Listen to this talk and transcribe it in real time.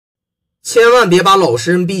千万别把老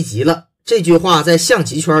实人逼急了，这句话在象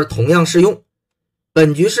棋圈同样适用。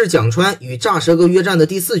本局是蒋川与炸蛇哥约战的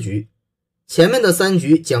第4局，前面的3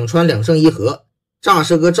局蒋川2胜1和，炸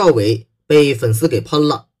蛇哥赵伟被粉丝给喷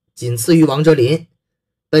了，仅次于王哲林。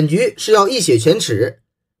本局是要一雪前耻，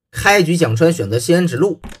开局蒋川选择先指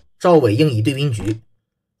路，赵伟应以对兵局，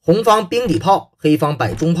红方兵底炮，黑方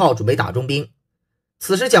摆中炮准备打中兵。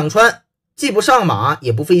此时蒋川既不上马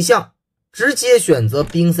也不费象，直接选择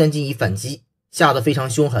兵3进1反击，下得非常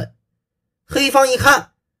凶狠。黑方一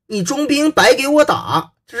看，你中兵白给我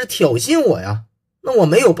打，这是挑衅我呀，那我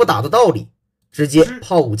没有不打的道理，直接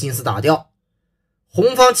炮5进4打掉。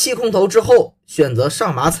红方弃空头之后，选择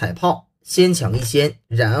上马踩炮，先抢一先，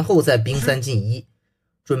然后再兵3进1，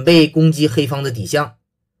准备攻击黑方的底象。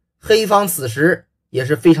黑方此时也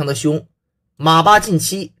是非常的凶，马8进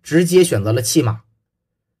7，直接选择了弃马。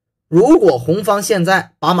如果红方现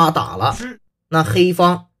在把马打了，那黑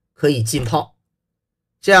方可以进炮，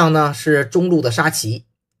这样呢是中路的杀棋。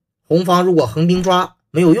红方如果横兵抓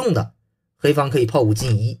没有用的，黑方可以炮5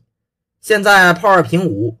进1。现在炮2平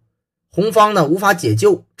5，红方呢无法解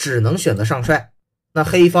救，只能选择上帅。那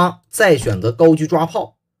黑方再选择高车抓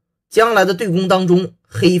炮，将来的对攻当中，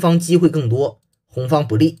黑方机会更多，红方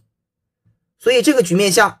不利。所以这个局面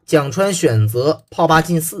下，蒋川选择炮8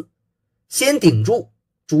进4，先顶住，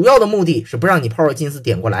主要的目的是不让你炮2进4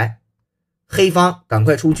点过来。黑方赶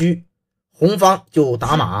快出车，红方就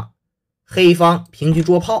打马，黑方平车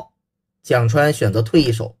捉炮，蒋川选择退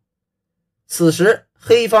一手。此时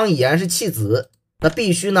黑方已然是弃子，那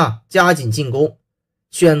必须呢加紧进攻，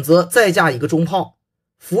选择再架一个中炮，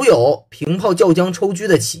伏有平炮叫将抽车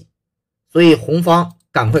的棋，所以红方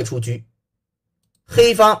赶快出车，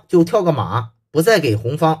黑方就跳个马，不再给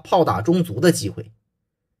红方炮打中卒的机会。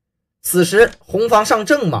此时红方上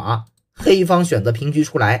正马，黑方选择平车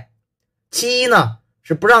出来。其一呢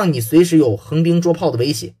是不让你随时有横兵捉炮的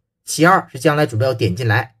威胁，其二是将来准备要点进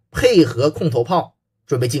来，配合空头炮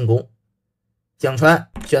准备进攻。蒋川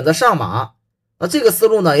选择上马，那这个思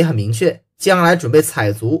路呢也很明确，将来准备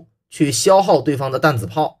踩卒去消耗对方的弹子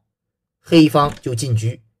炮。黑方就进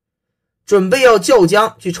车，准备要叫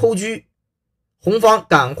将去抽车，红方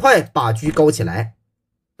赶快把车高起来。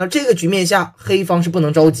那这个局面下黑方是不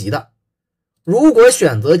能着急的，如果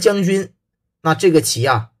选择将军，那这个棋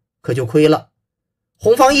啊可就亏了。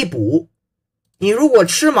红方一补，你如果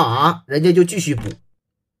吃马，人家就继续补，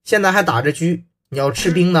现在还打着车，你要吃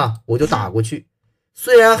兵呢我就打过去。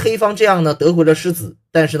虽然黑方这样呢得回了失子，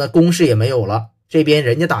但是呢攻势也没有了，这边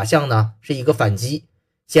人家打象呢是一个反击，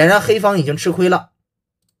显然黑方已经吃亏了。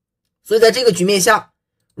所以在这个局面下，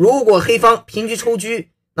如果黑方平车抽车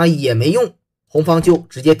那也没用，红方就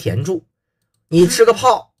直接填住，你吃个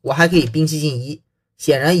炮我还可以兵7进1，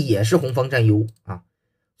显然也是红方占优啊。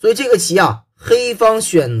所以这个棋啊，黑方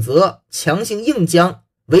选择强行硬将，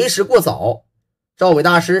为时过早。赵伟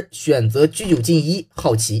大师选择车9进1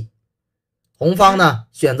好棋，红方呢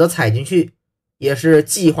选择踩进去，也是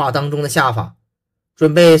计划当中的下法，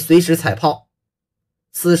准备随时踩炮。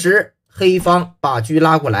此时黑方把车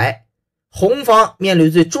拉过来，红方面临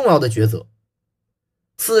最重要的抉择，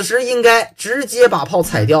此时应该直接把炮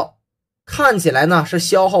踩掉，看起来呢是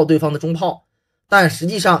消耗对方的中炮，但实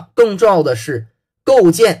际上更重要的是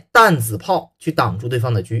构建弹子炮去挡住对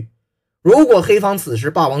方的车。如果黑方此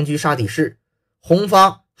时霸王车杀底士，红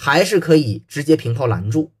方还是可以直接平炮拦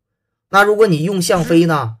住。那如果你用象飞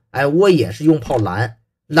呢，我也是用炮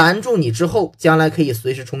拦住你之后，将来可以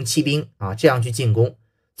随时冲弃兵啊，这样去进攻。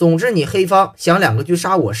总之你黑方想2个车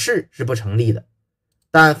杀我是不成立的。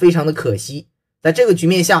但非常的可惜，在这个局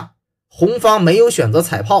面下，红方没有选择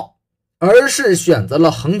踩炮，而是选择了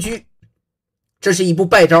横车，这是一步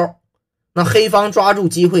败招。那黑方抓住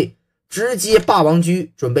机会，直接霸王车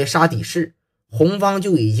准备杀底士，红方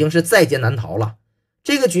就已经是在劫难逃了。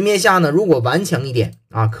这个局面下呢，如果顽强一点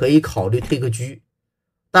啊，可以考虑退个车。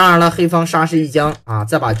当然了，黑方杀士一将啊，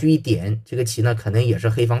再把车一点，这个棋呢肯定也是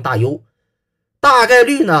黑方大优，大概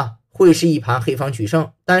率呢会是一盘黑方取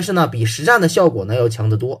胜，但是呢比实战的效果呢要强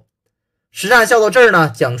得多。实战笑到这儿呢，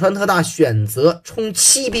蒋川特大选择冲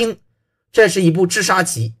7兵，这是一步制杀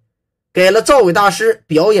棋，给了赵伟大师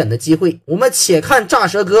表演的机会。我们且看炸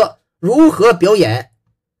蛇哥如何表演。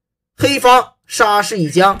黑方杀士一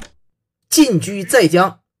将，进车再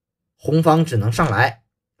将，红方只能上来。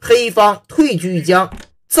黑方退车一将，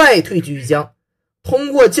再退车一将，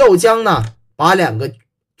通过叫将呢把2个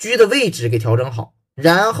车的位置给调整好，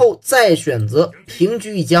然后再选择平车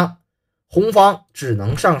一将，红方只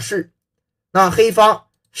能上士。那黑方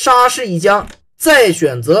杀士一将，再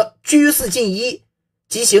选择车4进1，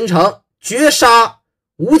即形成绝杀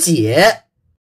无解。